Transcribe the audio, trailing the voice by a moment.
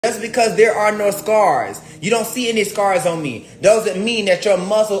Just because there are no scars, you don't see any scars on me, doesn't mean that your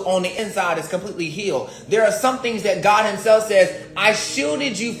muscle on the inside is completely healed. There are some things that God himself says, I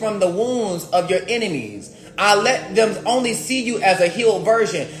shielded you from the wounds of your enemies. I let them only see you as a healed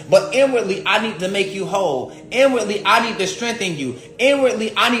version, but inwardly, I need to make you whole. Inwardly, I need to strengthen you.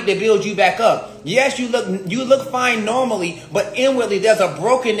 Inwardly, I need to build you back up. Yes, you look fine normally, but inwardly, there's a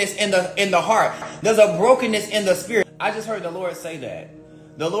brokenness in the heart. There's a brokenness in the spirit. I just heard the Lord say that.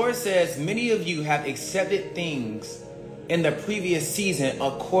 The Lord says, many of you have accepted things in the previous season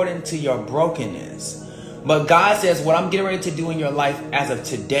according to your brokenness. But God says, what I'm getting ready to do in your life as of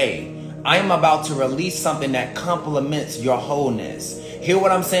today, I am about to release something that complements your wholeness. Hear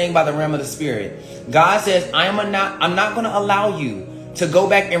what I'm saying by the realm of the spirit. God says, I'm not going to allow you to go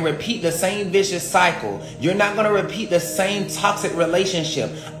back and repeat the same vicious cycle. You're not going to repeat the same toxic relationship.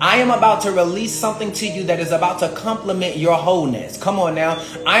 I am about to release something to you that is about to complement your wholeness. Come on now.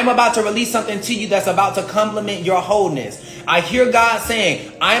 I am about to release something to you that's about to complement your wholeness. I hear God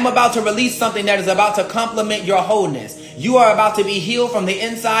saying, I am about to release something that is about to complement your wholeness. You are about to be healed from the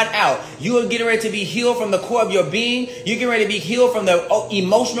inside out. You are getting ready to be healed from the core of your being. You're getting ready to be healed from the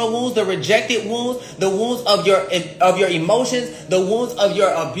emotional wounds, the rejected wounds, the wounds of your emotions, the wounds of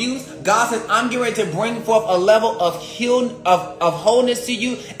your abuse. God says, I'm getting ready to bring forth a level of wholeness to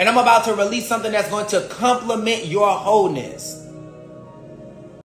you, and I'm about to release something that's going to complement your wholeness.